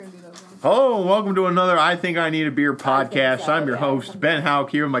Hello and welcome to another I Think I Need a Beer podcast. I'm your host, Ben Hauk,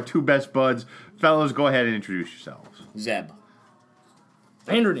 here with my two best buds. Fellas, go ahead and introduce yourselves. Zeb.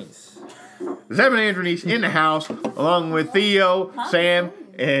 Andronies. Zeb and Andronies in the house, along with Theo, Sam,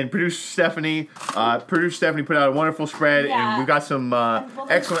 and producer Stephanie. Producer Stephanie put out a wonderful spread, and we've got some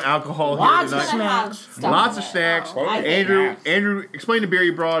excellent alcohol here tonight. Lots of snacks. Andrew, explain the beer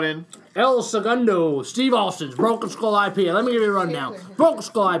you brought in. El Segundo, Steve Austin's Broken Skull IPA. Let me give you a rundown. Broken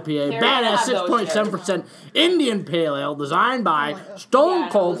Skull IPA, badass 6.7% Indian Pale Ale, designed by Stone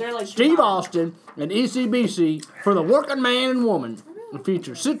Cold Steve Austin and ECBC for the working man and woman. It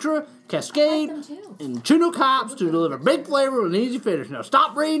features Citra, Cascade, and Chinook hops to deliver big flavor with an easy finish. Now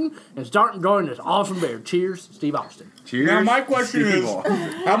stop reading and start enjoying this awesome beer. Cheers, Steve Austin. Cheers. Now my question is,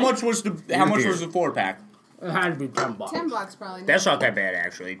 how much was the 4-pack? It had to be $10. $10 probably. That's not that bad,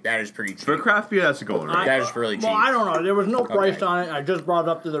 actually. That is pretty cheap. For craft beer, that's a going right. That is really cheap. Well, I don't know. There was no price on it. I just brought it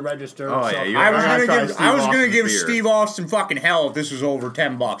up to the register. Oh, so yeah, I was gonna give beer. Steve Austin fucking hell if this was over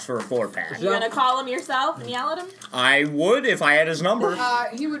 $10 for a 4-pack. You gonna call him yourself and yell at him? I would if I had his number.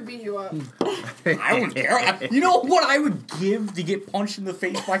 He would beat you up. I wouldn't care. You know what I would give to get punched in the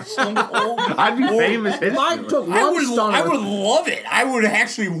face by Stone Cold? I'd be famous. Mike took I one would stunner. love it. I would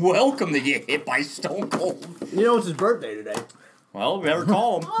actually welcome to get hit by Stone Cold. You know, it's his birthday today. Well, better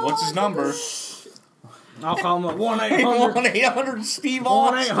call him. What's his number? I'll call him at 1-800. 1-800 Steve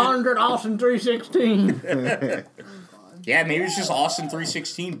Austin. 1-800 Austin 316. Yeah, maybe it's just Austin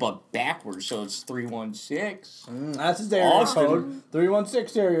 316, but backwards, so it's 316. That's his area Austin. code.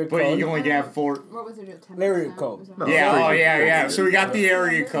 316 area But code. you only get 4. What was it? 10%? Area code. Yeah. So we got the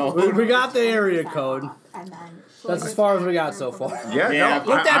area code. We got the area code. That's as far as we got so far. Yeah, no,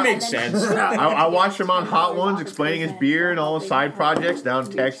 but that I- makes sense. I watched him on Hot Ones explaining his beer and all his side projects down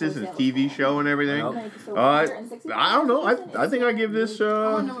in Texas and his TV show and everything. I don't know. I think I give this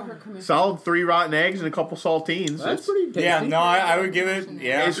solid 3 rotten eggs and a couple saltines. That's pretty tasty. Yeah, no, I would give it.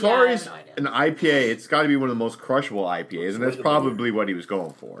 Yeah, As far as an IPA, it's got to be one of the most crushable IPAs, and that's probably what he was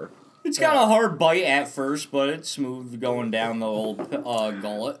going for. it's got a hard bite at first, but it's smooth going down the old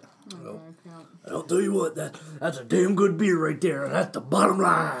gullet. I'll tell you what, that's a damn good beer right there. That's the bottom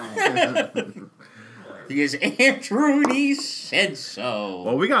line. Because Andrew said so.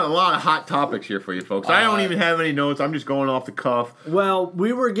 Well, we got a lot of hot topics here for you folks. I don't even have any notes. I'm just going off the cuff. Well,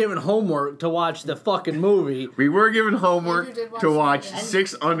 we were given homework to watch the fucking movie. We were given homework Andrew did watch to watch it.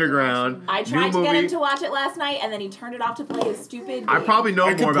 Six Underground. I new tried to movie. get him to watch it last night, and then he turned it off to play his stupid I game. probably know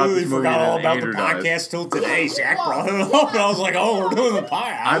I more about completely this movie forgot all than about Andrew the does. podcast till today. Zach brought it up, and I was like, "Oh, we're doing the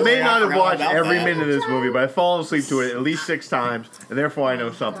podcast." I may not have forgot watched about every that. minute of this movie, but I've fallen asleep to it at least 6 times, and therefore I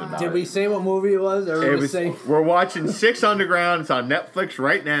know something about Did it. we say what movie it was? Or It we was, say we're watching Six Underground. It's on Netflix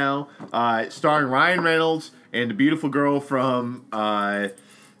right now, starring Ryan Reynolds and the beautiful girl from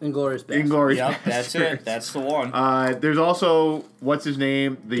Inglourious Basterds? Inglourious Yep, Basterds. that's it. That's the one. There's also, what's his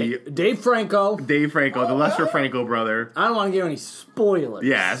name? Dave Franco. Dave Franco, the Lester Franco brother. I don't want to give any spoilers.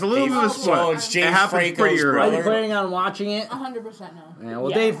 Yeah, it's a little bit of a So spoiler. it's It James happens Franco's pretty early. Are you brother. planning on watching it? 100% no. Yeah,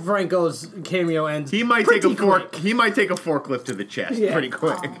 well, Yeah. Dave Franco's cameo ends. He might take pretty a fork. quick. He might take a forklift to the chest Yeah. pretty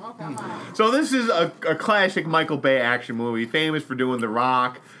quick. So this is a classic Michael Bay action movie, famous for doing The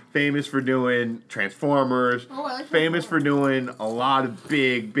Rock, famous for doing Transformers, Oh, I like famous for doing a lot of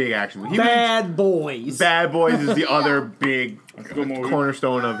big action movies. He was- Bad Boys. Bad Boys is the other big good movie.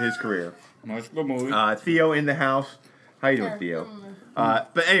 cornerstone of his career. Nice good movie. Theo in the house. How you doing, Theo?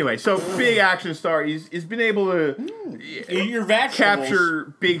 But anyway, so big action star. He's been able to Eat your vegetables.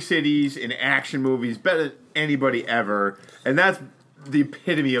 capture big cities in action movies better than anybody ever, and that's the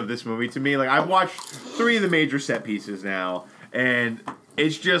epitome of this movie to me. Like, I've watched 3 of the major set pieces now, and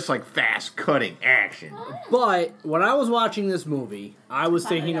it's just like fast cutting action. But when I was watching this movie, I was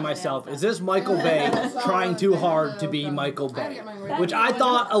thinking to myself, is this Michael Bay trying too hard to be Michael Bay? Which I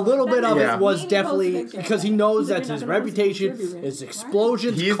thought a little bit of Yeah. it was definitely because he knows that's his reputation. It's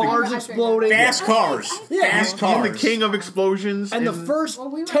explosions, He is the- cars exploding. Fast cars. Fast He's cars. the king of explosions. And the first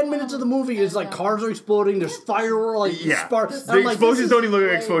 10 minutes of the movie is like cars are exploding, there's fireworks, like yeah, sparks. the explosions don't even look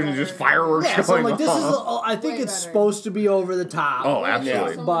like explosions, just fireworks Yeah, so I'm going like, this is. off. I think Way it's better. supposed to be over the top. Oh,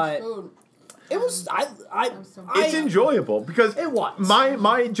 absolutely. So But- much food. It was. It's enjoyable because It was.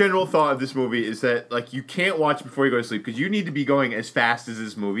 My general thought of this movie is that like you can't watch it before you go to sleep because you need to be going as fast as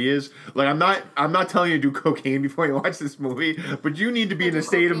this movie is. Like I'm not telling you to do cocaine before you watch this movie, but you need to be in a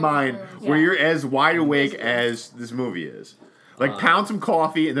state of mind where you're as wide awake as this movie is. Like pound some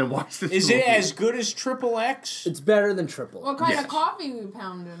coffee and then watch this. Is movie. it as good as Triple X? It's better than Triple. What kind Yes. of coffee we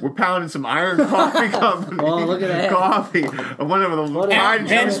pounding? We're pounding some Iron Coffee Company. Oh, look at that. Coffee. One of the What prime a-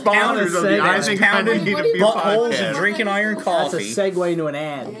 Ben's sponsors of the pounding I segment. Think I Need to Be a Buttholes and Podcast. drinking iron That's a coffee. segue into an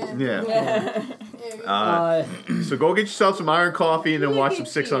ad. Yeah. So go get yourself some Iron Coffee and then watch some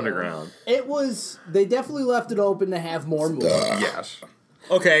Six Underground. It was. They definitely left it open to have more movies. Yes.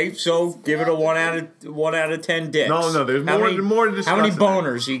 Okay, so give it a 1 out of 10 dicks. No, there's How more to discuss. How many in there.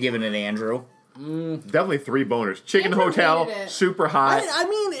 boners are you giving it, Andrew? Definitely 3 boners. Chicken Andrew Hotel, hated it. super hot. I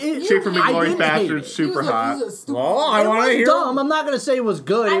mean, it, Chick from I McGlory's didn't hate Bastards, it. super hot. Well, I It want to was hear. dumb. I'm not gonna say it was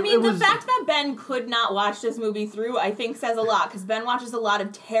good. I It mean, the was, fact that Ben could not watch this movie through, I think, says a lot because Ben watches a lot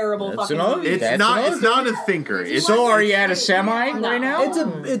of terrible That's fucking another- movies. It's not a thinker. It's So are you at a semi No. right now?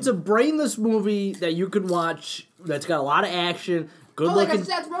 it's a brainless movie that you can watch. That's got a lot of action. Good Oh, like a looking.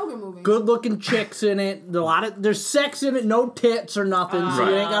 Seth Rogen movie. Good looking chicks in it. There's sex in it, no tits or nothing, so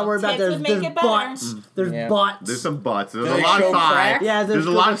you ain't gotta worry about Tits would make it better. butts. There's Yeah. butts. There's some butts. There's Do a they lot of show thigh. crack? yeah, There's a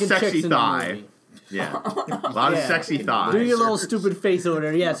lot of good-looking sexy chicks in the thigh. movie. Yeah. A lot of Yeah. sexy thigh. Do your little stupid face over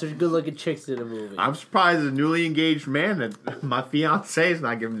there. Yes, there's good looking chicks in the movie. I'm surprised as a newly engaged man that my fiance is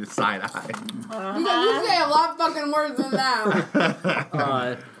not giving me the side eye. You say a lot fucking worse than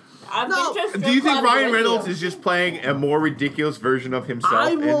that. I've been to a strip Do you think club Ryan with Reynolds you. is just playing a more ridiculous version of himself?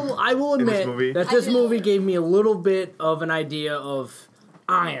 I will in this admit movie? that I this did. movie gave me a little bit of an idea of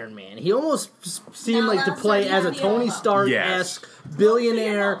Iron Man. He almost seemed No, like to that's play not as a the Tony deal. Stark-esque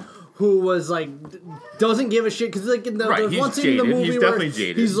billionaire who was like doesn't give a shit because like Right, there's he's one scene in the jaded. movie He's where definitely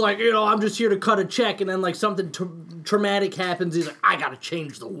jaded. he's like, I'm just here to cut a check, and then like something traumatic happens. He's like, I gotta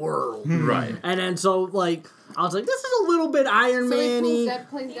change the world, Right. and then so like I was like, this is a little bit Iron So he Man-y.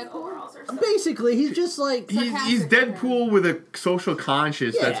 plays Deadpool? Basically, he's just like He's Deadpool with a social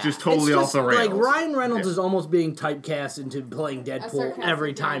conscience that's Yeah, just totally it's off just, the rails. Like Ryan Reynolds Yeah. is almost being typecast into playing Deadpool sarcastic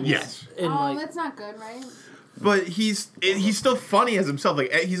every time. guy. Yes. In Oh, like, that's not good, right? But he's still funny as himself.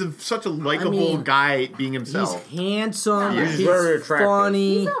 Like he's such a likable mean, guy being he's himself. handsome. He's He's very attractive.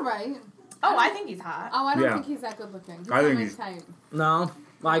 funny. He's alright. Oh, I think he's hot. Oh, I don't Yeah. think he's that good looking. He's I not think my he's- type. No,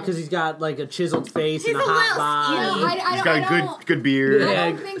 why? Because he's got like a chiseled face He's and a a hot little body. No, I He's don't, got I a don't, good beard. Yeah.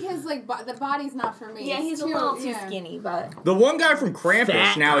 I don't think his like the body's not for me. Yeah, It's he's a too- little too yeah. skinny, but The one guy from Krampus,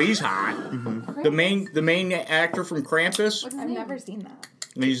 Fat. now he's hot. Mm-hmm. The main actor from Krampus, What's his I've name? never seen that.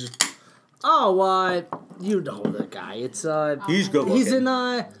 he's Oh, you know the guy. It's he's good looking. he's in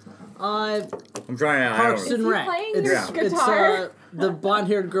I'm trying to. I Parks don't and he Rec. playing It's, your it's guitar? the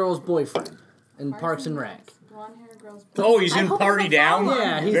blonde-haired girl's boyfriend in Parks and Rec. Blonde-haired girls. Oh, he's I in hope Party it's a Down. follow-up.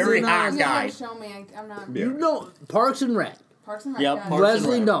 Yeah, he's Very in, hot You guy. gotta show me. I'm not. Yeah. You know Parks and Rec. Parks and Rec. Yep, guy. Parks and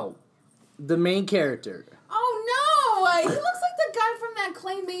Leslie Rec. No, the main character. Oh no! He looks like the guy from that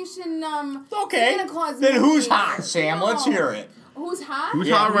claymation. Okay. Santa Claus Then who's movie. hot, Sam? Let's No. hear it. Who's hot? Who's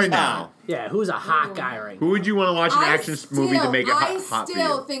Yeah, hot who's right hot? now? Yeah, who's a hot guy right Who would you want to watch an action movie to make it hot for I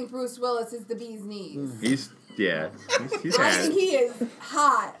still you? think Bruce Willis is the bee's knees. He's he's I had think it. he is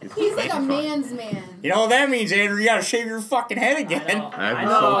hot. He's like a man's man. You know what that means, Andrew? You gotta shave your fucking head again. That'd be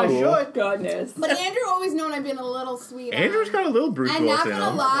know, so I cool. should. Goodness. But Andrew always known I've been a little sweet. Andrew's got a little Bruce I'm Willis not in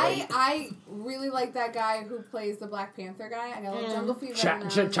gonna him. lie, I really like that guy who plays the Black Panther guy. I got a little Jungle Fever. right now.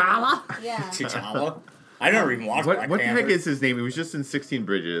 T'Challa? Yeah. T'Challa? I never even watched What Black the heck Panther. is his name? He was just in 16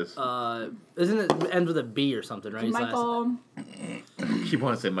 Bridges. Isn't it ends with a B or something, right? His last- Michael. I keep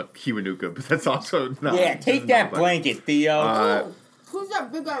wanting to say Kiwanuka, but that's also no. Yeah, this take is that not Black. blanket, Theo. Oh, who's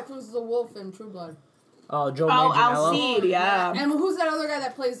that big guy who's the wolf in True Blood? Joe Oh, Manganiello, Alcide, yeah. And who's that other guy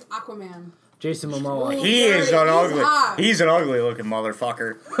that plays Aquaman? Jason Momoa. He is He's an ugly. hot. He's an ugly looking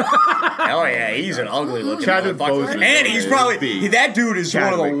motherfucker. Hell yeah, he's an ugly looking Chadwick motherfucker. Boseman And he's is probably the- that dude is one of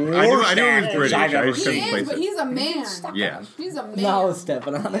Chadwick. the I knew- worst I knew he was actors British. I've I ever just He couldn't seen. place is, but it. he's a man. Yeah. He's a man. Now it's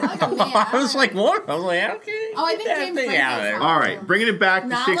stepping on it. Like a man. I was like, what? I was like, okay. Oh, I think get that James thing Franco's out of there. hot. All right, bringing it back to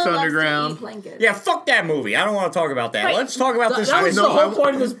Nala Six loves to Underground. eat blankets. Yeah, fuck that movie. I don't want to talk about that. Right. Let's talk about this. That was movie. the whole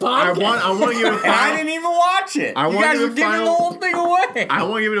point of this I podcast. want you to And I didn't even watch it. I you want guys you are to giving final- the whole thing away. I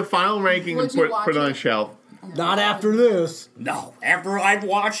want to give it a final ranking Would and you put watch it on it? a shelf. Not after this. No, after I've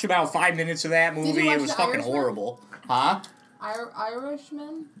watched about 5 minutes of that you movie, watch it was The fucking Irishman? horrible. Huh?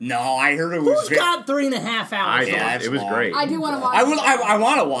 Irishman? No, I heard it was. Who's got 3.5 I hours? Yeah, thought that's it was long. great. I do want to watch I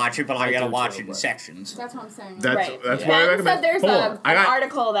want to watch it, but I gotta do watch too, it in but- sections. That's what I'm saying. That's Right. that's Yeah. why I Ben recommend. said there's Hold on. an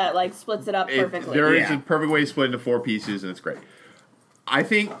article that like splits it up perfectly. There is Yeah. a perfect way to split into 4 pieces, and it's great. I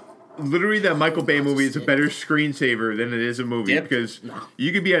think literally that Michael Bay movie is a better screensaver than it is a movie Yep. because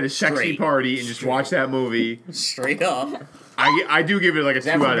you could be at a sexy Straight. party and just watch that movie. Straight up. I do give it like a Is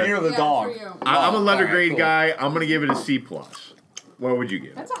that 2 for out me or of. the Yeah, dog? for you. I'm a letter Alright, grade cool. guy. I'm gonna give it a C plus. What would you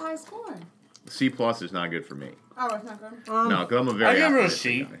give? That's a high score. C plus is not good for me. Oh, it's not good. No, because I'm a very. I give it a optimistic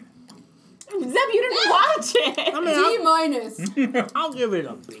C. guy. Zeb, you didn't watch it. I mean, D-. I'll give it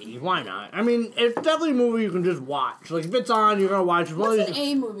a B. Why not? I mean, it's definitely a movie you can just watch. Like, if it's on, you're gonna watch it. What's an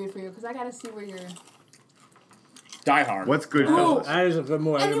A movie for you? Because I gotta see where you're. Die Hard. What's good, Oh. fellas? That is a good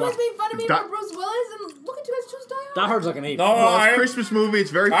movie. And you always made fun of me Die- for Bruce Willis, and look at you guys chose Die Hard. Die Hard's like an 8. No, Well, it's I, a Christmas movie. It's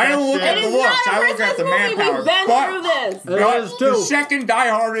very I don't look festive. at It the is looks. not a I look Christmas at the movie. manpower. We've been But through this. It is the too. second Die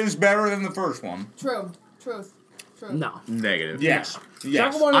Hard is better than the first one. True. Truth. No. Negative. Yes.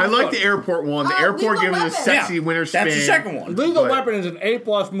 Yes. Second one I is like good. the airport one. The airport Lethal gives it a Weapon. sexy winter spin. That's the second one. Lethal But- Weapon is an A+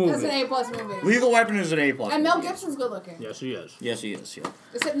 movie. That's an A+ movie. Lethal Weapon is an A+. And Mel Gibson's good looking. Yes, he is. Yes, he is. Yeah.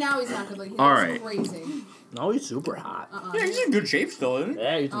 Except now he's not good looking. He All looks right. crazy. No, he's super hot. Yeah, he's in good shape still, isn't he?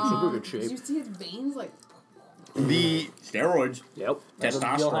 Yeah, he's in super good Did you shape. see his veins? Like, The Steroids. Yep.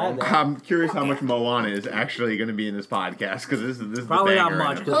 Testosterone. I'm curious how much Moana is actually going to be in this podcast because this is Probably the not banger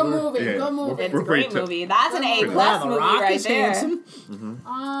much. right now. Cause good we're- movie. Yeah. Good movie. It's We're a great pretty movie. That's an A+ Yeah, The movie Rock right is there. handsome.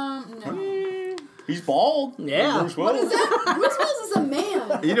 No. He's bald. Yeah. Bruce What Willis. is that? Bruce Willis is a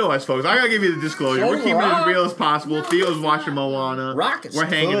man. You know us, folks. I gotta give you the disclosure. We're keeping it as real as possible. Theo's watching Moana. Rock is We're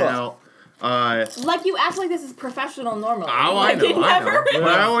hanging good. out. Like you act like this is professional normally. Oh, I like know, it I know. never But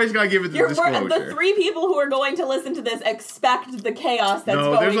I always gotta give it the You're disclosure. the 3 people who are going to listen to this expect the chaos that's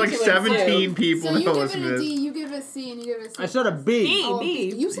No, going there's like to 17 ensue. people So that you give listen it to a this. D, you give it a C, and you give it a C. I said a B. B. Oh,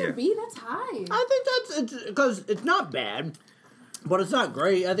 B. You said Yeah. B? That's high. I think it's because it's not bad, but it's not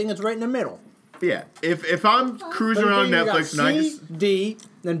great. I think it's right in the middle. Yeah. If I'm cruising But around you got Netflix and I C, just D,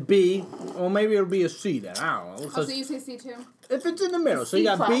 then B, or maybe it'll be a C then. I don't know. Oh, so you say C too? If it's in the middle, so you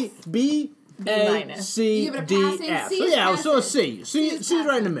C got B, B, A, minus. C, You give it a D, passing. F. C So is yeah, so a passing. C. C's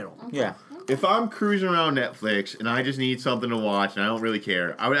right in the middle. Yeah. if I'm cruising around Netflix and I just need something to watch and I don't really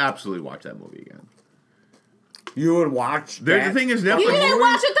care, I would absolutely watch that movie again. You would watch The that? thing is, Netflix You didn't movies,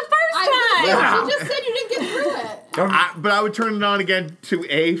 watch it the first time. Yeah. You just said you didn't get through it. but I would turn it on again to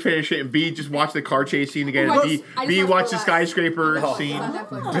A, finish it, and B, just watch the car chase scene again, Oh, and B, I just B watched watch the the last. skyscraper Oh. scene. It's on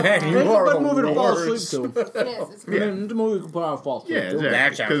Netflix. Ben, It's you a are good the movie to fall worst. asleep to. It is. It's I good. mean, it's a movie you can put on and fall asleep Yeah, to. exactly.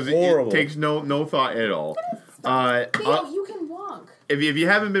 That's Because horrible. it takes no thought at all. Theo, you can walk. If you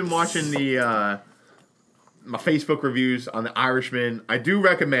haven't been watching the my Facebook reviews on The Irishman, I do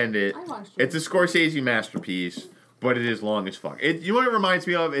recommend it. I watched it. It's a Scorsese masterpiece, but it is long as fuck. You know what it reminds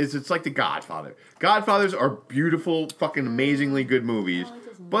me of is it's like The Godfather. Godfathers are beautiful, fucking amazingly good movies,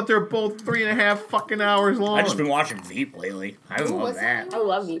 but they're both 3.5 fucking hours long. I've just been watching Veep lately. I love what's that. that? I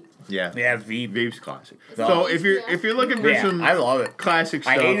love you. Yeah, Yeah, Veep. Veep's classic. So- So if you're looking for Yeah, some I love it. classic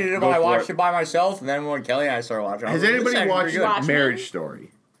stuff, I hated it go when I for watched it by myself, and then when Kelly and I started watching it, I Has was like, anybody this is watched actually pretty Watchmen? Marriage Story? good.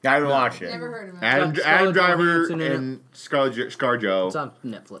 I haven't watched it. Never heard of it. Adam Scarlett Driver Johansson in it. and ScarJo. It's on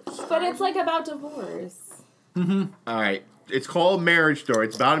Netflix. But it's like about divorce. All right, it's called Marriage Story.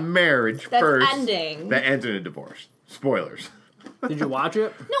 It's about a marriage That's first ending. that ends in a divorce. Spoilers. Did you watch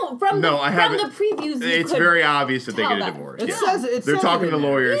it? No, from No, the, I from haven't. the previews, you It's could very obvious that they tell get a that. divorce. It Yeah. says it. They're says talking it to in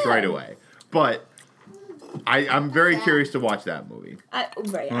there. lawyers Yeah. right away. But I'm very curious to watch that movie. I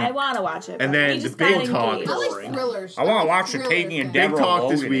want to watch it. And but then we the just big got talk- engaged. I like thrillers. I want to watch the Thrillers, Taking and yeah. Big Deborah talk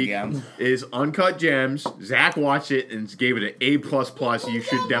Logan this week again. is Uncut Gems. Zach watched it and gave it an A++. You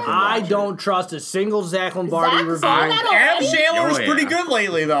should definitely watch I it. don't trust a single Zach Lombardi Zach review. saw that Adam already? Sandler's Oh, yeah. pretty good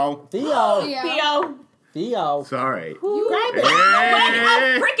lately, though. Theo. Yeah. Theo, Sorry. who, Grab when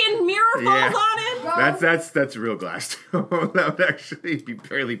it. a freaking mirror falls Yeah. on him. That's real glass. That would actually be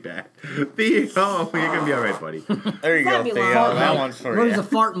fairly bad. Theo, you're gonna be all right, buddy. There you go, That'd be Theo. long. That one's for What is you. a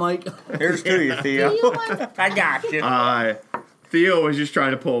fart mic? Here's to you, Theo. I got you. Theo was just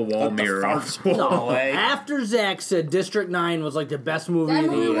trying to pull a wall Put the mirror farts off the wall. No way. After Zach said District 9 was like the best movie That in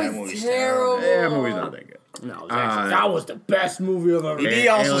the movie year. that was movie's terrible. Yeah, that movie's not that good. No, Zach said, that was the best movie I've ever He made.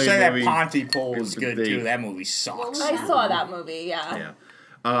 also Alien said that movie Pontypool was is good big. too. That movie sucks. I saw that movie. Yeah.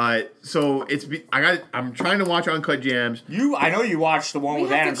 Yeah. So I'm trying to watch Uncut Gems. I know you watched the one We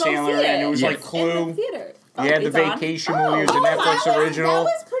with have Adam to go Sandler, see and it it. was Yeah. like In the Clue. theater. Yeah, the it's on? vacation movie was a that Netflix was- original. That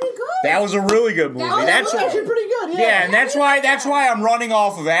was pretty good. That was a really good movie. That was Actually pretty good, Yeah, and that's why I'm running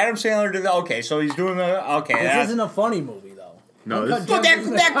off of Adam Sandler to the. Okay, so he's doing the. Okay, This that, isn't a funny movie, though. No, Uncut this,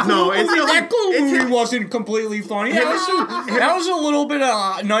 but that Clue No, it's movie, not- that Clue it's- movie wasn't completely funny. That was a little bit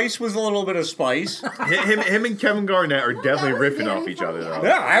of nice with a little bit of spice. him and Kevin Garnett are definitely that was riffing off very each other funny. though.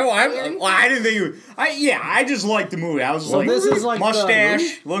 Yeah, I didn't think. I just liked the movie. I was So like, this is like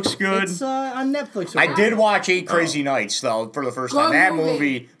mustache looks good. It's on Netflix. I did watch 8 Crazy Nights though for the first Good time. That movie.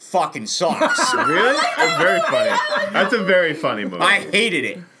 movie fucking sucks. Really? It's very funny. That's a very funny movie. I hated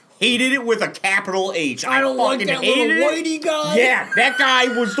it. Hated it with a capital H. I don't like fucking that hated little it. whitey guy. Yeah, that guy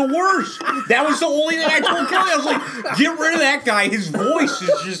was the worst. That was the only thing I told Kelly. I was like, get rid of that guy. His voice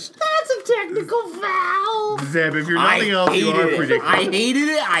is just. That's a a technical foul. Zeb, if you're nothing else, you are predictable. I hated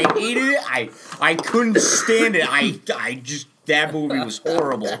it. I couldn't stand it. I just that movie was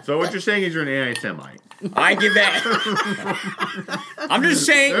horrible. So what you're saying is you're an anti-Semite. I give that. I'm just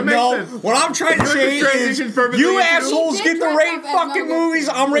saying. That makes No, sense. what I'm trying to say is, transition's perfectly you into- assholes He get did to dress rate up as fucking Mel movies.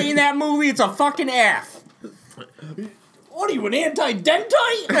 Gibson. I'm rating that movie. It's a fucking F. What are you, an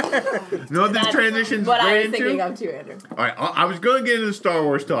anti-dentite? No, this transition's What I right was into. thinking of too, Andrew. All right, I was going to get into the Star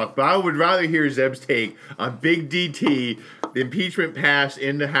Wars talk, but I would rather hear Zeb's take on Big DT. The impeachment passed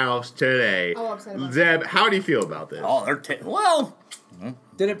in the House today. Oh, upset about Zeb, how do you feel about this? Oh, well.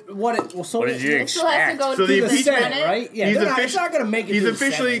 Did it? What? It, well, so What did you It still has to expect? go So to the the impeachment, Senate, right? Yeah, He's it's not going to make it. He's to the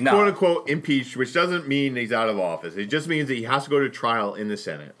officially, Senate. No. quote unquote, impeached, which doesn't mean he's out of office. It just means that he has to go to trial in the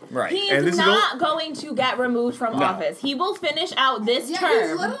Senate. Right. He And this is is not going to get removed from No. office. He will finish out this Yeah, he's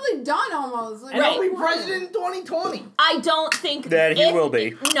term. literally done almost. Like, And he'll be what? president in 2020. I don't think That he will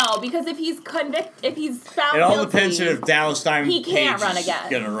be. No, because if he's if he's found It all guilty, depends if Dallas Time he can't Page run is again.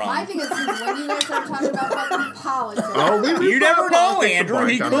 gonna run. My thing is, when you guys start talking about fucking politics. Oh, You never know, politics Andrew.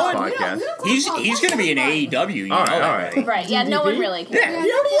 a He bunch could. on this podcast. He's going to be in AEW. You All know right, that, all right. right? Right? Yeah, no one really cares.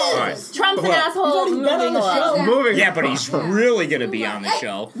 Yeah. All right. Trump's an Well, asshole. he's already been on Moving the along. show. Moving. Yeah, but he's really going to be on the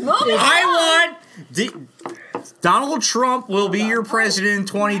show. Moving on. Donald Trump will be your president in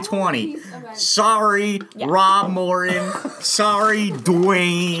 2020. Sorry, Yeah. Rob Morton. Sorry,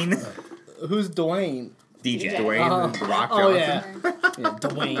 Dwayne. Who's Dwayne? DJ. Dwayne The Rock Johnson. Oh yeah, yeah,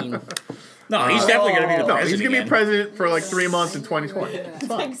 Dwayne. No, he's definitely going to be the No, president. he's going to be again. president for like 3 months in 2020.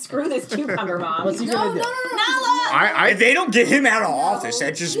 Like, screw this cucumber mom. What's he No, gonna no, do? no, no. Nala! If they don't get him out of office,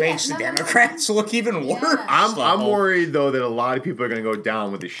 that just makes the Democrats look even worse. I'm worried though that a lot of people are going to go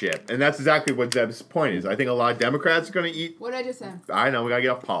down with the ship, and that's exactly what Zeb's point is. I think a lot of Democrats are going to eat. What did I just say? I know we got to get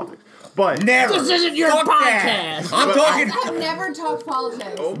off politics, but Never. This isn't your Fuck podcast. that. I'm talking I've never talked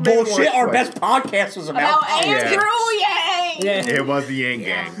politics. Oh, maybe bullshit. once, Our twice. best podcast was about About politics. Andrew Yang! Yeah. It was the Yang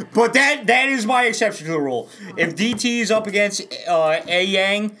Gang. But that is my exception to the rule. If DT is up against A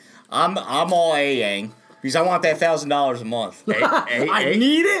Yang, I'm all A Yang because I want that $1,000 a month. I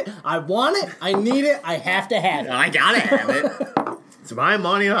need it. I want it. I need it. I have to have it. I gotta have it. It's my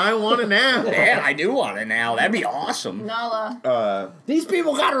money. I want it now. Yeah, I do want it now. That'd be awesome. Nala. These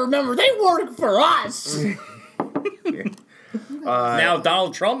people got to remember they work for us. Now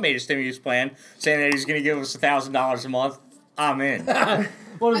Donald Trump made a stimulus plan saying that he's gonna give us $1,000 a month. I'm in.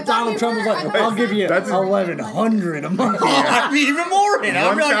 What I if thought Donald we Trump was were- like, I thought I'll give you That's- 1,100 a month. I'd be even more in.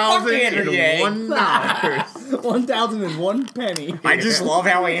 I'd be like, fuck Andrew Yang. $1,001. 1,001 penny. I just love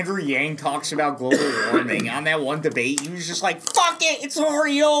how Andrew Yang talks about global warming. On that one debate, he was just like, fuck it, it's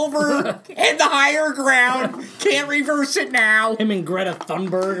already over. Head the higher ground. Can't reverse it now. Him and Greta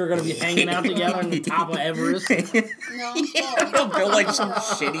Thunberg are going to be hanging out together on the top of Everest. No, He'll build like some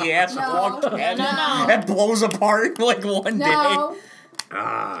shitty ass No. log cabin No. that blows apart like one day. no.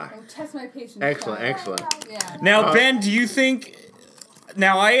 Ah, Don't test my patience. excellent, Sorry. excellent. Yeah. Now, Ben, do you think?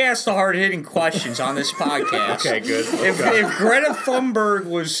 Now, I asked the hard hitting questions on this podcast. Okay, good. If Greta Thunberg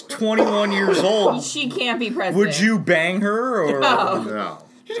was 21 years old, She can't be president. would you bang her or? No. No.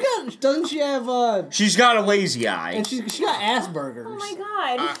 Doesn't she have, She's got a lazy eye. and she got Asperger's. Oh my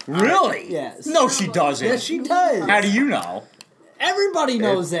god. Really? Yes. No, she doesn't. Yes, she does. How do you know? Everybody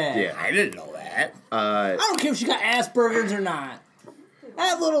knows that. Yeah. I didn't know that. I don't care if she got Asperger's or not.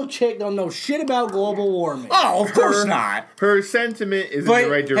 That little chick don't know shit about global warming. Oh, of course not. Her sentiment is But in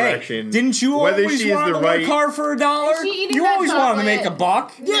the right direction. hey, didn't you Whether always she is want the to work right. hard for $1? Is she eating You that always wanted to make a chocolate?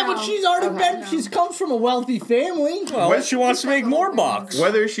 buck. Yeah, but No. she's already Okay, been. no. She's comes from a wealthy family. Well, she wants to make more bucks.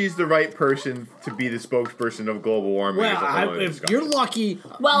 Whether she's the right person to be the spokesperson of global warming is a whole other if discussion. you're lucky,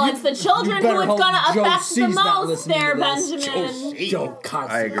 Well, you- it's the children you who better it's hope gonna Joe affect the C's not most listening there, to this. Benjamin. Joe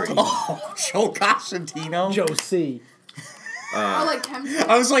Costantino. I agree. Oh, Joe Costantino. Joe C. Oh, like chemtrails.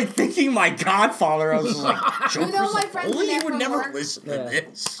 I was like thinking my Godfather. I was like, Joe You know, my friend Costantino? Jeanette You would from never work- listen Yeah. to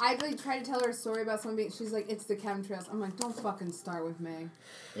this. I like tried to tell her a story about something. She's like, "It's the chemtrails." I'm like, "Don't fucking start with me."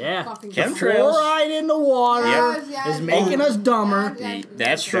 Yeah. Fucking Chemtrails. Fluoride in the water Yep. is making us dumber.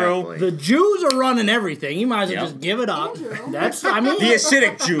 That's true. Definitely. The Jews are running everything. You might as well Yep. just give it up. Andrew. That's, I mean, The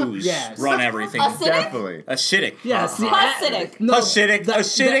acidic Jews Yes. run everything. Acidic? Definitely. Acidic. yes. the Acidic. No, Acidic,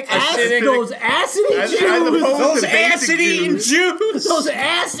 acidic, acid, acidic. those acid As Jews. opposed Those to basic acid-eating Jews Jews. Those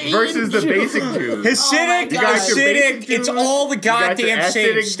acid versus the Jews. basic Jews. Acidic, You got your acidic. basic It's Jews, all the you got your goddamn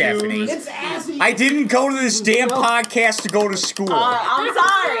same, acidic Stephanie. Jews. It's acid. I didn't go to this damn podcast to go to school. I'm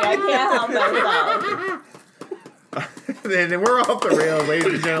sorry, I can't help myself. And then we're off the rails,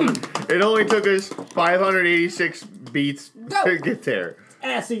 ladies and gentlemen. It only took us 586 beats Go. to get there.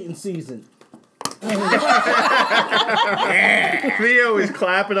 Ass eating season. Theo is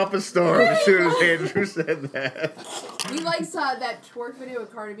clapping up a storm as soon as Andrew said that. He likes that twerk video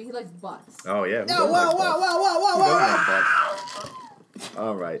with Cardi B. He likes butts. Oh, yeah. Whoa.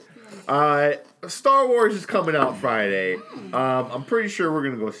 All right. Star Wars is coming out Friday. I'm pretty sure we're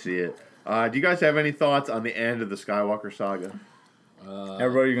going to go see it. Do you guys have any thoughts on the end of the Skywalker saga?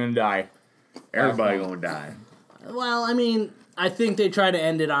 Everybody gonna die. Everybody going to die. Well, I mean, I think they try to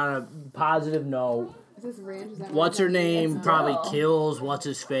end it on a positive note. Is this ranch? Is that What's her ranch? name? It's Probably Dull. kills what's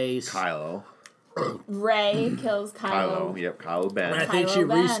his face. Kylo. Ray kills Kylo. Yep, Kylo And Ben. I think she Kylo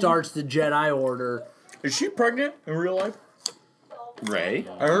Ben. restarts the Jedi Order. Is she pregnant in real life? Ray?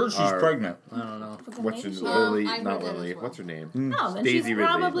 I heard she's Or- pregnant. I don't know. What's her Maybe name? she- Lily? I heard Not that as Lily. well. What's her name? No, then Daisy she's Ridley.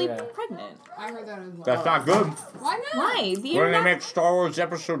 probably Yeah. pregnant. I heard that as well. That's not good. Why not? Why? When they make Star Wars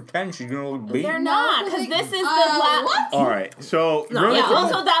Episode 10, she's gonna look beat. They're No, not, 'cause because they- this is the last. What? All right. So, No, Yeah,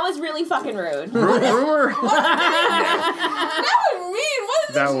 also, that was really fucking rude. rumor. That was mean. What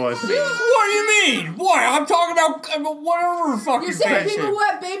is That this was shit? mean. What do you mean? What? I'm talking about whatever fucking You're saying thing. people who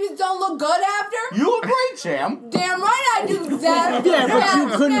have babies don't look good after? You look great, Sam. Damn right I do, Zach. Yeah, but you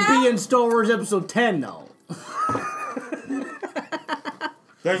couldn't be in Star Wars Episode 10, though.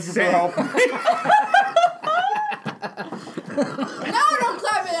 Thank you for helping. No, don't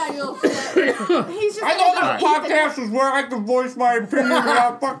clap it out, you little shit. He's just I thought this podcast was where I could voice my opinion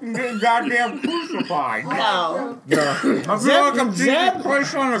without fucking getting goddamn crucified. No. I feel like I'm Jesus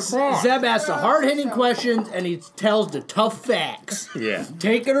Christ on a cross. Zeb asks the hard-hitting questions, and he tells the tough facts. Yeah.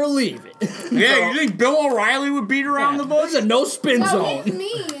 Take it or leave it. Yeah, you think Bill O'Reilly would beat around the bush? This is a no-spin No, zone. he's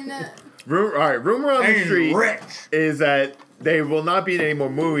mean. All right. Rumor on the And street rich. is that they will not be in any more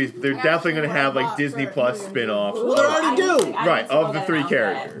movies. But they're definitely going to have like Disney Plus spin-offs. Well, they already do. Right, of the three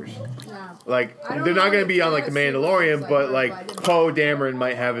characters. No. Like, I don't they're not know going to be on like The if Sarah Mandalorian, Sue but looks like her, like but I didn't- Poe Dameron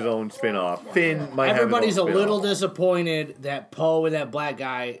might have his own spin-off. Finn might Everybody's a have his own little spin-off. disappointed that Poe and that black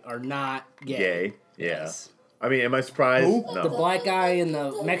guy are not gay. Gay. Yeah. Yes. I mean, am I surprised? Who? No. The black guy and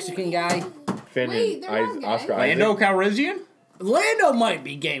the Mexican guy. Finn Wait, and they're not gay. Oscar Lando Isaac. Calrissian? Lando might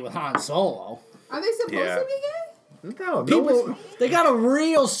be gay with Han Solo. Are they supposed Yeah. to be gay? No, People, they got a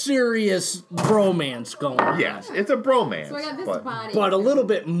real serious bromance going on. Yes, it's a bromance. So I got this but, body. But a little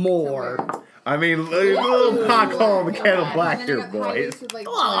bit more. I mean, a little pot calling the kettle black And here, then I got high boys. waisted, like,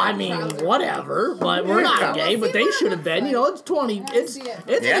 Well, I mean, trousers. whatever. But we're not gay, but they should have been. You know, it's 20. It's in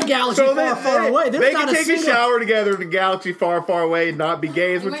a galaxy far, far away. There's they not can take a single- shower together in a galaxy far, far away and not be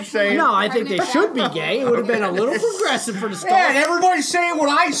gay, is what you're saying? No, I think they should be gay. It would have been a little progressive for the Yeah, and start. everybody's saying what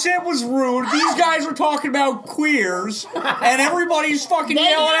I said was rude. These guys are talking about queers, and everybody's fucking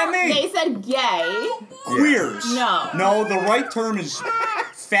yelling at me. They said gay. Queers. No. No, the right term is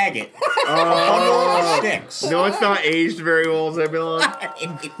faggot. Oh. Bundle of sticks. No, it's not aged very well, Zebulon. He's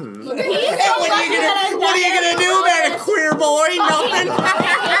so What lucky are you that gonna do about a queer boy?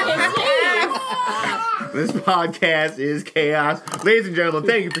 Nothing. This podcast is chaos. Ladies and gentlemen,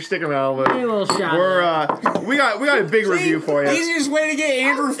 thank you for sticking around with Give me a little us. shot. We got a big review for you. Easiest way to get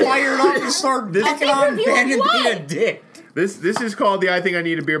Andrew fired up is start picking on review Ben and of being a what? dick. This is called the I Think I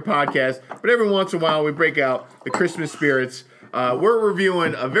Need a Beer podcast, but every once in a while we break out the Christmas spirits. We're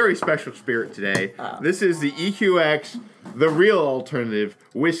reviewing a very special spirit today. This is the EQX, the real alternative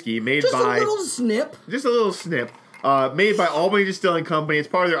whiskey made Just a by little snip. just a little snip. Made by Albany Distilling Company. It's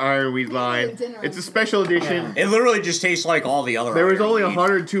part of their Ironweed line. It's a special edition. It literally just tastes like all the other. There was only Ironweed.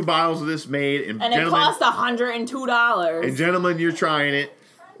 102 bottles of this made, and And it gentlemen, cost $102. and gentlemen, you're trying it.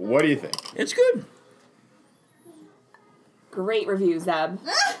 What do you think? It's good. Great review, Zeb.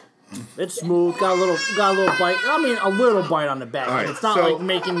 It's smooth. Got a little bite. I mean, a little bite on the back. All right, It's not so- like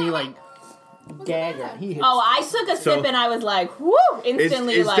making me like gag or he hits. Oh, I took a So- sip and I was like, whoo!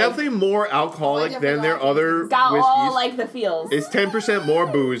 Instantly, It's like, definitely more alcoholic than their other got whiskeys. all like the feels. It's 10% more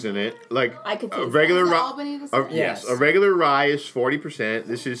booze in it. Like I could a taste regular Is it rye. Albany Distilling? Yes, Yes. a regular rye is 40%.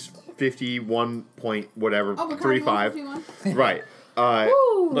 This is 51 point whatever, Oh, Bacardi 35. 151? Right.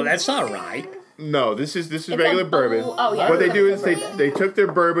 Woo. But that's not right. No, this is It's regular a bourbon. bowl- oh, yeah, What they it's do a is bourbon. they took their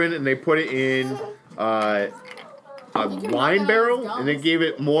bourbon and they put it in a wine barrel and they gave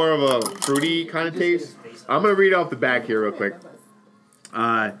it more of a fruity kind of taste. I'm gonna read off the back here real quick.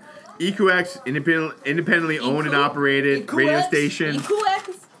 EQX, independently owned and operated radio station.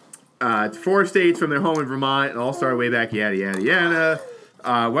 EQX. 4 states from their home in Vermont. It all started way back, yada, yada, yada.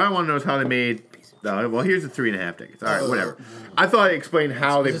 What I want to know is how they made... well, here's the 3.5 decades. All right, whatever. I thought I explained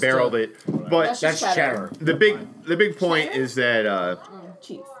how they barreled it, but That's just cheddar. the big point is that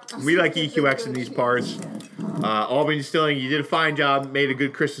Cheese. we like EQX in these parts. Albany Distilling, you did a fine job, made a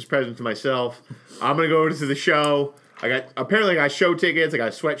good Christmas present to myself. I'm going to go to the show. apparently I got show tickets. I got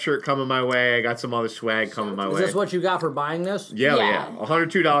a sweatshirt coming my way. I got some other swag coming my way. Is this what you got for buying this? Yeah.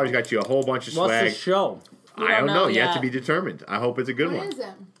 $102 got you a whole bunch of swag. What's the show? I don't know. Yet to be determined. I hope it's a good one. What is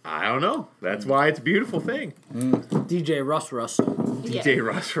it? I don't know. That's why it's a beautiful thing. DJ Russ. DJ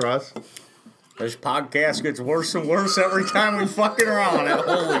Russ. This podcast gets worse and worse every time we fucking are on it.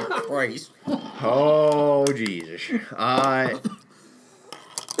 Holy Christ. Oh, Jesus.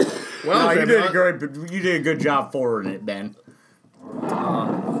 Well, you did a good job forwarding it, Ben.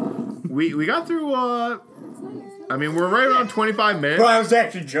 We got through, I mean, we're right around 25 minutes. Well, I was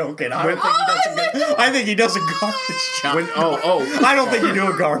actually joking. I think he does a garbage job. I don't think you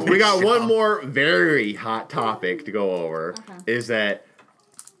do a garbage job. We got one more very hot topic to go over. Okay. Is that,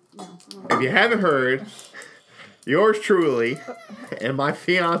 if you haven't heard, yours truly and my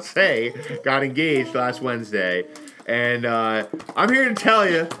fiance got engaged last Wednesday. And I'm here to tell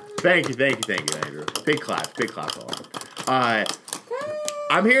you, thank you, Andrew. Big clap all around.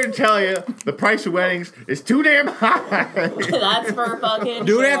 I'm here to tell you the price of weddings is too damn high. That's for fucking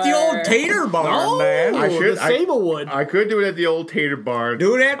Do it at the old Tater Barn, man. I should. The Sablewood. I could do it at the old Tater Barn.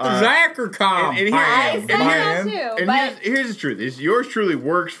 Do it at the Zackercom. Here's the truth. Is yours truly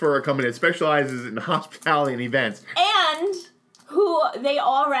works for a company that specializes in hospitality and events. And who they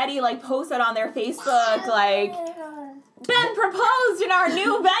already posted on their Facebook Ben proposed in our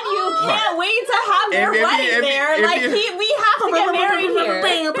new venue. Can't wait to have their wedding there. We have to get married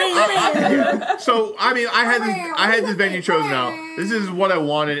here. So I mean, I had this venue chosen out. This is what I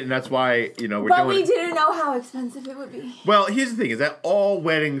wanted, and that's why we're doing it. But we didn't know how expensive it would be. Well, here's the thing: is that all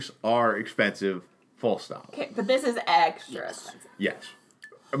weddings are expensive. Full stop. Okay, but this is extra expensive. Yes.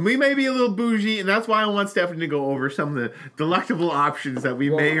 We may be a little bougie, and that's why I want Stephanie to go over some of the delectable options that we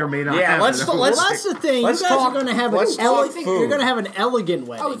may or may not have. That's the thing. You guys are going to have you're going to have an elegant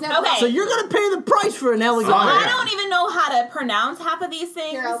wedding. Oh, is that okay. So you're going to pay the price for an elegant wedding. I don't even know how to pronounce half of these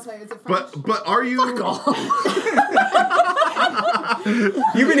things. Here, I'll tell you. It's a French. But are you?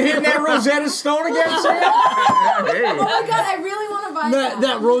 You been hitting that Rosetta Stone again, Sam? Hey. Oh my god, I really want to buy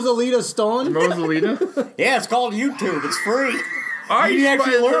that Rosalita Stone? Rosalita? Yeah, it's called YouTube. It's free. You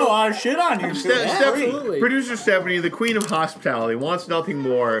actually learn a lot of shit on YouTube. Stephanie, producer Stephanie, the queen of hospitality, wants nothing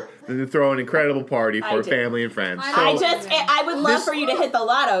more than to throw an incredible party for family and friends. I would love for you to hit the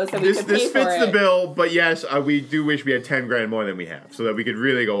lotto so we could pay for it. This fits the bill, but yes, we do wish we had 10 grand more than we have, so that we could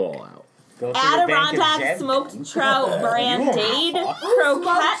really go all out. Adirondack smoked trout brandade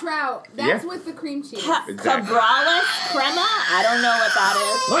croquette. Smoked trout. That's with the cream cheese. Cabrales crema. I don't know what that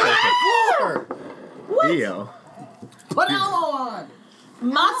is. What? Theo. Put Elmo on.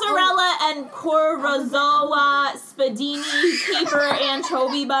 Mozzarella and Corozzoa spadini caper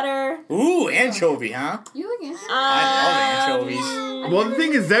anchovy butter. Ooh, anchovy, huh? You like anchovy? I love anchovies. Well, the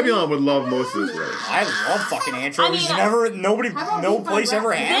thing is, Zebulon would love most of this wedding. I love fucking anchovies. No place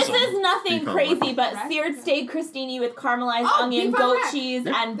ever has them. This is nothing crazy, but seared steak crostini with caramelized onion, goat cheese,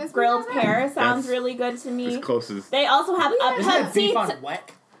 and grilled pear sounds really good to me. As close as... They also have a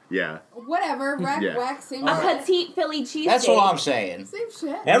petite... Yeah. Whatever, whack, same a petite Philly cheese. That's what I'm saying. Same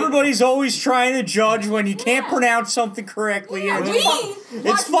shit. Everybody's always trying to judge when you can't pronounce something correctly. Yeah,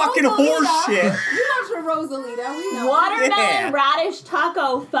 it's fucking horseshit. You watch for Rosalita, we know. Watermelon radish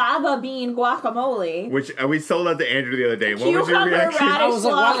taco fava bean guacamole. Which we sold out to Andrew the other day. What was your reaction? I was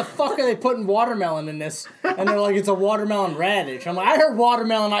like, why the fuck are they putting watermelon in this? And they're like, it's a watermelon radish. I'm like, I heard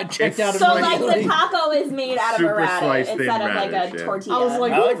watermelon, I checked out immediately. So the taco is made out of a radish instead of a tortilla. I was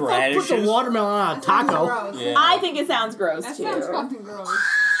like, who the fuck puts a watermelon on a taco? Yeah. I think it sounds gross too. That sounds fucking gross.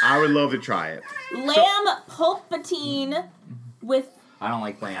 I would love to try it. Lamb pulpatine with... I don't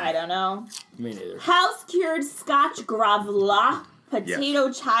like lamb. I don't know. Me neither. House-cured Scotch gravla,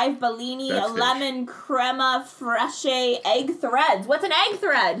 potato chive bellini, lemon crema fraiche, egg threads. What's an egg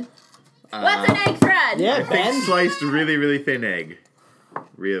thread? What's an egg thread? Yeah, Ben. Sliced really, really thin egg.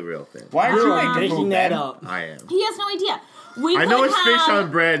 Real thin. Why aren't you making that up? I am. He has no idea. I know it's fish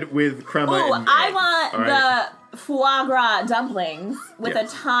on bread with crema and I egg. want the foie gras dumplings with a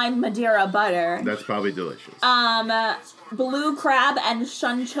thyme Madeira butter. That's probably delicious. Blue crab and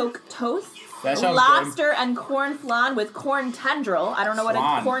shunchoke toast. That sounds Lobster good. and corn flan with corn tendril. I don't know what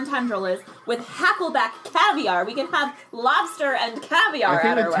a corn tendril is. With hackleback caviar. We can have lobster and caviar.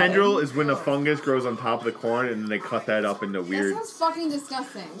 I think the tendril is when the fungus grows on top of the corn and then they cut that up into weird. That sounds fucking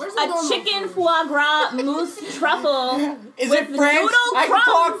disgusting. Where's the a chicken foie gras mousse truffle. Is with it French? Noodle I can crumbs.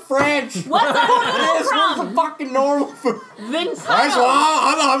 talk French. What's a noodle What's crumb? the fucking normal food? Vintano.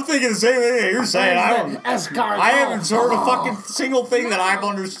 I'm thinking the same thing you're saying. I haven't heard a fucking single thing that I've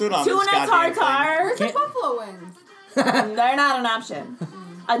understood on this Tuna tartare. Where's the buffalo wings? They're not an option.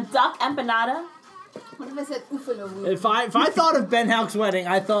 A duck empanada. What if I said oofalo? If I thought of Ben Houck's wedding,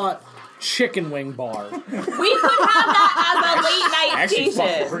 I thought chicken wing bar. We could have that as a late night Actually, fucking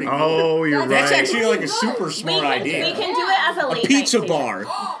station. pretty cool. Oh, you're right. That's actually like a super We smart can idea. do it as a late Pizza night bar.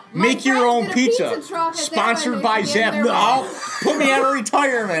 My Make your friends own did a pizza. pizza truck at that Sponsored wedding by and Zep. they're No, like- put me out of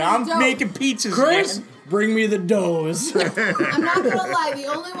retirement. I'm Don't. making pizzas. Chris, man. bring me the doughs. I'm not gonna lie, the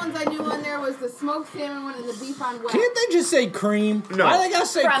only ones I knew on there was the smoked salmon one and the beef on wet. Can't they just say cream? No. Why they gotta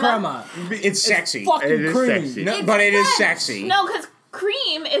say Crema. crema? It's sexy. Fucking It is cream. sexy. No, It's but it is French. sexy. No, because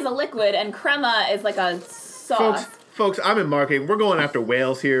cream is a liquid and crema is like a sauce. Folks, I'm in marketing. We're going after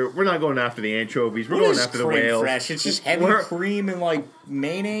whales here. We're not going after the anchovies. We're What going is after the creme whales. fresh? It's just heavy We're- cream and like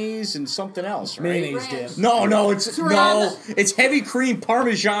mayonnaise and something else, right? Mayonnaise Ranch. dip. No, it's Shrimp. no, it's heavy cream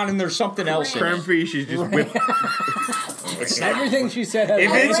Parmesan and there's something else in Creme it. fraiche is just whipped. Everything she said had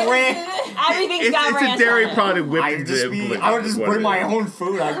If it's ranch, Everything's It's, got it's a ranch dairy on it. product whipped I into I would just what bring it my is. own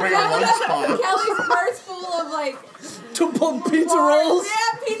food. I'd bring a lunchbox. Kelly's purse full of like two pizza rolls.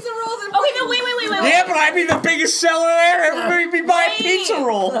 Yeah, pizza rolls and Okay, no, wait. Yeah, but I'd be the biggest seller there. Everybody would be buying Wait. pizza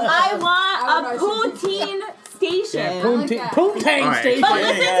roll. I want I a poutine station. Yeah, like that. Poontang Alright. station. But Yeah,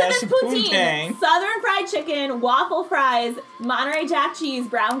 listen yeah, to this some poutine. poutine. Southern fried chicken, waffle fries, Monterey Jack cheese,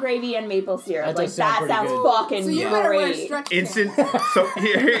 brown gravy, and maple syrup. That Like, does sound that pretty sounds good. fucking So you better wear great. stretch Instant. So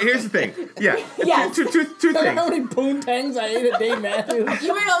here's the thing. Yeah. Yes. Two Remember how things. many poontangs I ate at Dave Matthews? pants.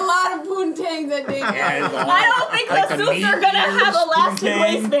 You ate a lot of poontangs that day. I don't think Like the the suits meat are gonna have eaters, elastic poutine.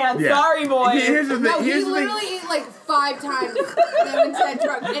 waistbands. Yeah. Sorry, boys. Here's the thing. No, he Here's the thing. literally ate like 5 times. Them and Zed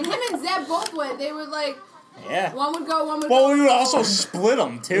drunk. And him and Zeb both went. They were like, Yeah. one would go, one would Well, go. we would also split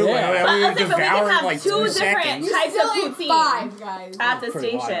them too. Yeah. And But we would listen, but we devour can in have like 2 2 different seconds. You types still of ate poutine 5, guys. at the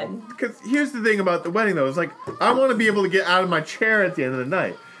Pretty station. Because here's the thing about the wedding, though. It's like, I want to be able to get out of my chair at the end of the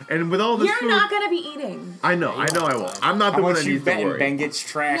night. And with all this You're food... not gonna be eating. I know I won't. I'm not How the one much that you needs to betting worry. Ben gets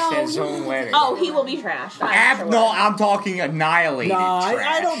trashed No, at his you- own wedding? Oh, he will be trashed. I'm sure. No, I'm talking annihilated No, I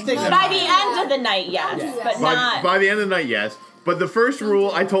trash. don't think By the end of the night, yes, Yeah. but By, not. by the end of the night, yes. But the first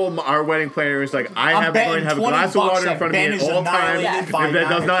rule I told our wedding planner is like, I I'm have betting going to have a 20 glass of bucks water in that front of Ben me is at all times. annihilated If by that does 9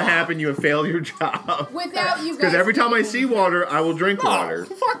 not o'clock. happen, you have failed your job. Without you guys. Because every time I being see there. water, I will drink water.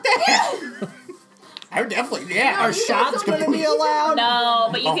 Oh, fuck that. I would definitely, yeah. Are shots going to be allowed? No,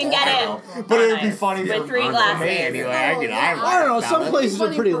 but you can get I it. know. But it would be funny with for 3 for glasses. me anyway. I get I don't know. Some places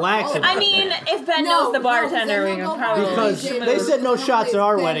are pretty lax about I mean, if Ben knows the bartender, we can probably because they said no shots at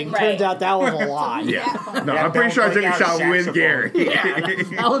our wedding. Right. Turns out that was a lie. Yeah. No, Yeah, I'm pretty sure I took a break out shot with saxophone. Gary.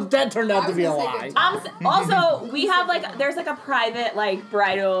 That turned out to be a lie. Also, we have there's like a private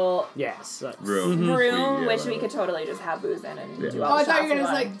bridal Yes. Room. room, Yeah, which right. we could totally just have booze in and do Oh, all I the thought you were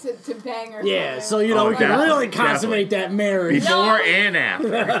shots gonna we say want. to bang or Yeah, something. so you know Oh, we can definitely, really consummate that marriage. Before No. and after.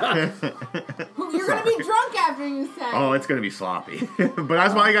 You're gonna be drunk after you say. Oh, it's gonna be sloppy. But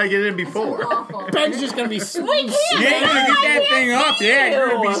that's why I gotta get it in before. Awful. Ben's just gonna be. We can't. You ain't gonna get that thing up. Yeah, you're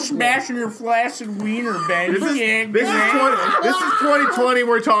gonna be you. smashing your flaccid wiener, Ben. This is You can't this do is that. 2020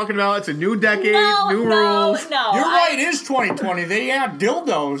 we're talking about. It's a new decade, No, new no, rules. no. You're right, it is 2020. They have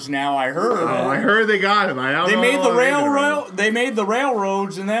dildos now, I heard. Oh, I heard they got him. I don't They know made how the long they've been around. railroad. They made the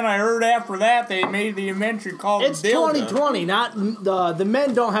railroads, and then I heard after that they made the invention called It's dildo. 2020. Not the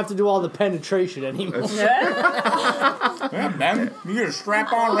men don't have to do all the penetration anymore. Yeah, Ben, you get a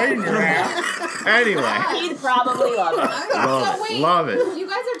strap-on right in your ass. Anyway, He'd probably love it. love So it. wait, Love it. You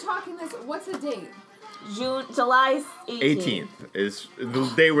guys are talking this. What's the date? July 18th. 18th is the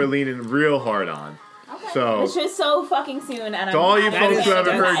day we're leaning real hard on. Okay. So Which is so fucking soon, and To all you folks who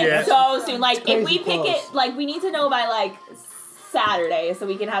haven't heard yet. so soon. Like, if crazy we pick close. it, we need to know by Saturday, so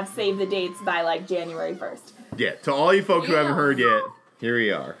we can have save the dates by January 1st. yeah, to all you folks who haven't heard yet, here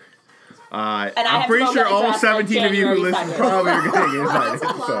we are. I I'm have to pretty go sure get all dressed on 17 of you who January listen 2nd. probably are going to get Oh, that's invited.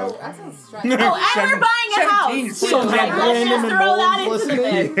 a lot. So That sounds stressful. Oh, and we're buying a 17 house. is too. Some Like, let's random just throw that Moles into the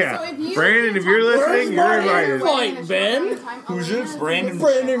listening. mix. yeah, So if you Brandon, if you're listening, you're invited. Point, Ben. Who's this? Brandon?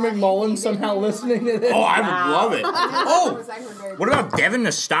 Brandon McMullen somehow listening to this. Oh, I would love it. Oh, Oh, what about Devin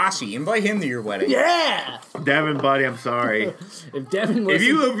Nastasi? Invite him to your wedding. Yeah. Devin, buddy, I'm sorry. If Devin If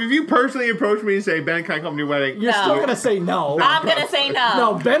listens, you personally approach me and say, Ben, can I come to your wedding? you're No. still gonna say no. I'm gonna say no.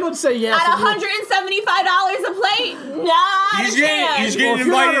 No, Ben would say yes. At if you- $175 a plate, not He's a getting- chance. he's Well, getting if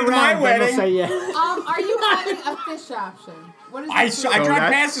you're not invited to my around, Ben will wedding. say yes. Are you having a fish option? What is I the food? drive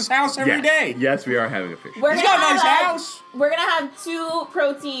that's- past his house every day. Yes, we are having a fish. We're He's gonna got a nice have house. We're gonna have 2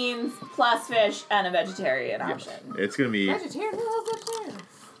 proteins plus fish and a vegetarian option. It's going to be... Vegetarian? Who loves vegetarian?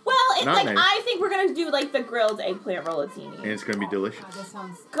 Well, Not nice. I think we're gonna do like the grilled eggplant rollatini. And it's gonna be delicious. God, that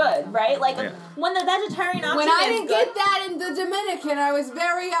sounds Good, right? Like when the vegetarian option When I is didn't good, get that in the Dominican, I was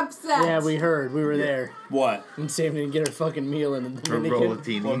very upset. Yeah, we heard. We were there. What? And Sam didn't get her fucking meal in the Or Dominican.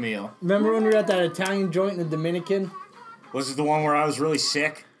 rollatini. What meal? Remember when we were at that Italian joint in the Dominican? Was it the one where I was really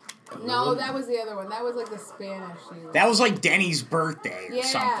sick? No, that was the other one. That was like the Spanish. That was like Denny's birthday or Yeah,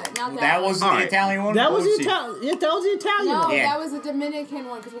 something. not that That one. wasn't the Alright. Italian one? That was What the Italian. Yeah, that was the Italian No, one. Yeah. that was a Dominican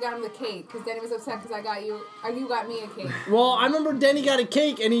one because we got him the cake. Because Denny was upset because I got you, or you got me a cake. Well, I remember Denny got a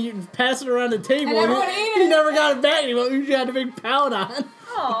cake and he passed it around the table. And everyone he, ate he it. never got it back. He usually had a big pound on.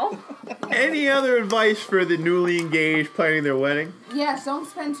 oh, Any other advice for the newly engaged planning their wedding? Yes, don't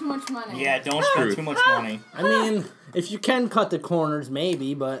spend too much money. Yeah, don't spend Truth. too much money. I mean, if you can cut the corners,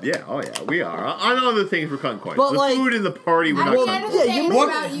 maybe, but... Yeah, oh yeah, we are. On other things, we're cutting corners. But, The like- food and the party, we're At not the cutting end of the corners. day, you- it's What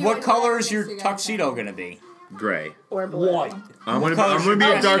about you what and color whatever is your makes you guys tuxedo happy. gonna be? Gray. or blue. White. I'm gonna color's be your a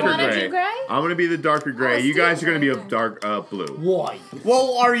dress? darker You wanna gray. do gray? I'm gonna be the darker gray. Oh, You guys are gonna be a Steve, dark blue. White.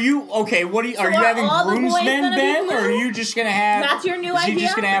 Well, are you okay? What are you? Are you are having all the boys groomsmen, gonna be Ben, or are blue? you just gonna have? That's your new is he idea?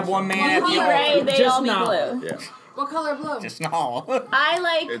 just gonna have one man Well, at the Be color? gray, altar? they Just all be now. blue. Yeah. What color blue? Just no. I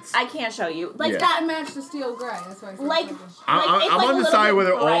like. It's- I can't show you. Like Yeah. that. I matched the steel gray. That's why I said Like, blue. I'm it's on like a the little side bit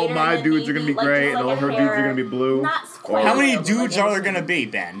whether all brighter my than dudes are gonna be navy, like gray just and like all a her dudes are hair. gonna be blue. Not Or- square. How many Like dudes a- are there gonna be,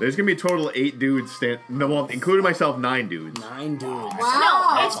 Ben? There's gonna be a total of 8 dudes. No, well, including myself, 9 dudes. 9 dudes.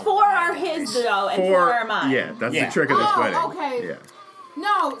 Wow. No, it's 4 are his though, and 4 are mine. Yeah, that's Yeah. the trick of this Oh, wedding. okay. Yeah.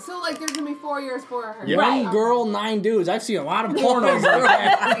 No, so like there's gonna be 4 years for her. Yeah. Right. 1 girl, 9 dudes. I've seen a lot of pornos like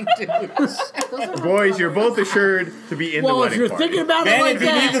that. Those are Boys, her you're colors. both assured to be in the Well, if wedding you're party. thinking about it Ben, like if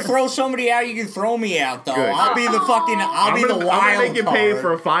you need to that... throw somebody out, you can throw me out, though. Good. I'll be the fucking. I'll be the wild I'm gonna make you pay card.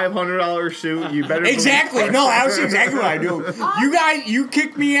 for a $500 suit. You better Exactly. No, that's exactly what I do. You guys, you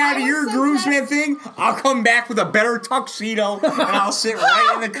kick me out of I your would groomsman suggest- thing. I'll come back with a better tuxedo, and I'll sit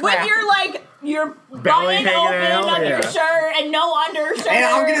right in the With crap. your like your Belly button hanging open out, of your yeah. shirt and no undershirt. And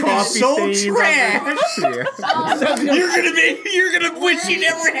I'm gonna be Coffee so stains on trash. the- You're gonna wish you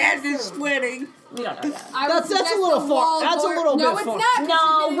never had this wedding. We don't know that. I would That's a suggest little the far- wall that's a board- little no, bit it's far. not. 'cause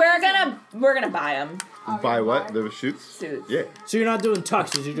No, she's we're gonna buy them Oh, Buy you're what? gonna The suits? suits. Yeah. So you're not doing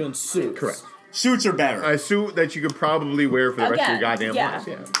tuxes, you're doing suits. Correct. Suits are better. A suit that you could probably wear for the rest of your Again, goddamn yeah. life.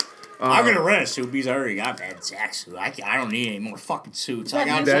 Yeah. I'm gonna rent a suit because I already got that Zach suit. I don't need any more fucking suits. I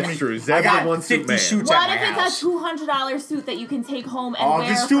got That's so many- true. I Zach's got a one suit 50 man. suits What at my if it's house. a $200 suit that you can take home and Oh, wear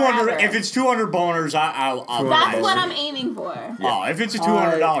if it's 200, forever? if it's 200 boners, I'll buy That's it. what I'm aiming for. Oh, if it's a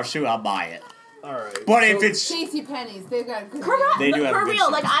 $200 suit, I'll buy it. Alright. But if it's J.C. Penney's, they've got good. Correct. They do have For good real,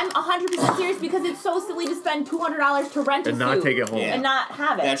 stuff. like I'm 100% serious because it's so silly to spend $200 to rent And a not suit take it home. Yeah. and not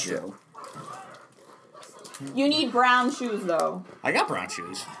have it. that's true. You need brown shoes though. I got brown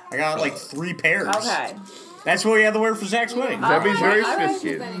shoes. I got like 3 pairs. Okay. That's what we had to wear for Zach's wedding. That'd be very Alright.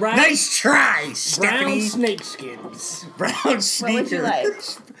 sophisticated. Brown, Nice try, brown Stephanie. snakeskins. Brown What sneakers. would you like?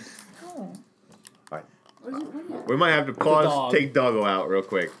 We might have to dog. pause, take Doggo out real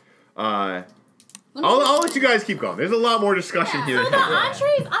quick. Let me I'll let you guys keep going. There's a lot more discussion Yeah. here. So than the that.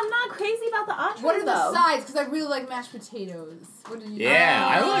 entrees, I'm not crazy about the entrees What are the though. sides? Because I really like mashed potatoes. What did you? Yeah,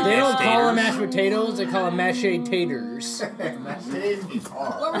 I like They don't mashed call them taters. mashed potatoes, they call them mashed taters.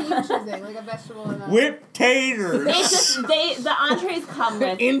 What were you choosing? Like a vegetable and a. Whipped taters. It's just the entrees come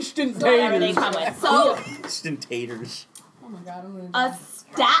with Instant whatever they taters. come with. So Instant taters. Oh my god, I'm gonna. a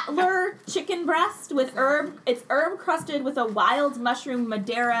Statler chicken breast with herb. It's herb crusted with a wild mushroom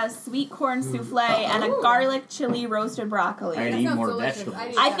Madeira sweet corn souffle and a Ooh. garlic chili roasted broccoli. I That eat sounds more delicious. vegetables.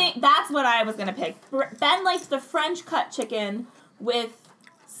 I'd eat I that. think that's what I was gonna pick. Ben likes the French cut chicken with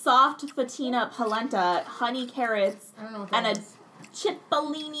soft fatina polenta, honey carrots, I don't know what and that a is.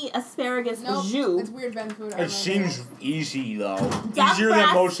 cipollini asparagus Nope, jus it's weird Ben food. I It don't seems know. easy though. Duck Easier than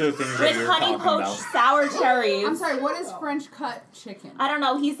breast most of the things that with you're honey talking poached about. sour cherries. I'm sorry. What is French cut chicken? I don't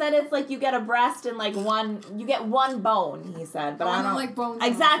know. He said it's like you get a breast and like you get one bone. He said, but Oh, I I don't don't like bones in my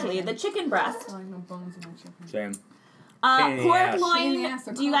exactly chicken. the chicken breast. I like no bones in my chicken. Same. Pain in the Pork ass. Pain in the loin. ass,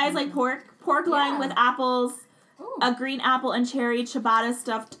 they're Do you guys called. like pork? Pork loin Yeah. with apples, Ooh. a green apple and cherry, ciabatta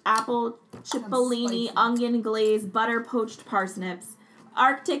stuffed apple, cipollini, spicy. onion glaze, butter poached parsnips.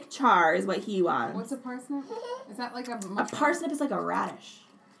 Arctic char is what he wants. What's a parsnip? Is that like a A mushroom? parsnip is like a radish.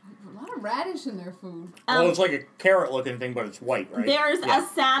 A lot of radish in their food. Well, it's like a carrot-looking thing, but it's white, right? There's Yeah. a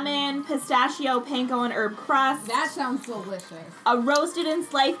salmon, pistachio, panko, and herb crust. That sounds delicious. A roasted and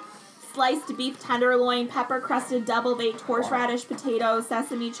sliced beef tenderloin, pepper-crusted double-baked horseradish potatoes,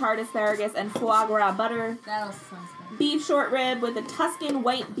 sesame charred asparagus, and foie gras butter. That also sounds good. Beef short rib with a Tuscan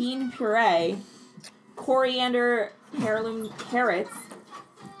white bean puree, coriander, heirloom carrots,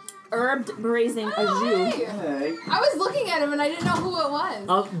 herbed braising au jus. Hey. I was looking at him and I didn't know who it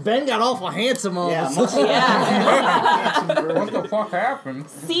was. Ben got awful handsome all of a sudden. Yeah. What the fuck happened?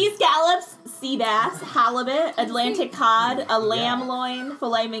 Sea scallops, sea bass, halibut, Atlantic cod, a lamb loin,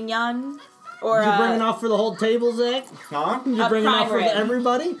 filet mignon, or Did you bring enough for the whole table, Zach? Huh? Did you bring enough for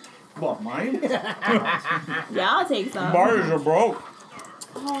everybody? What, mine? Yeah, I'll take some. Bars are broke.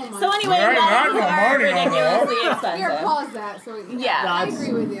 Oh so anyway, that are ridiculously expensive. Here, pause that. So yeah, I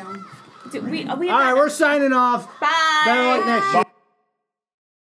agree with you. We all right, we're signing off. Bye. Better luck next year.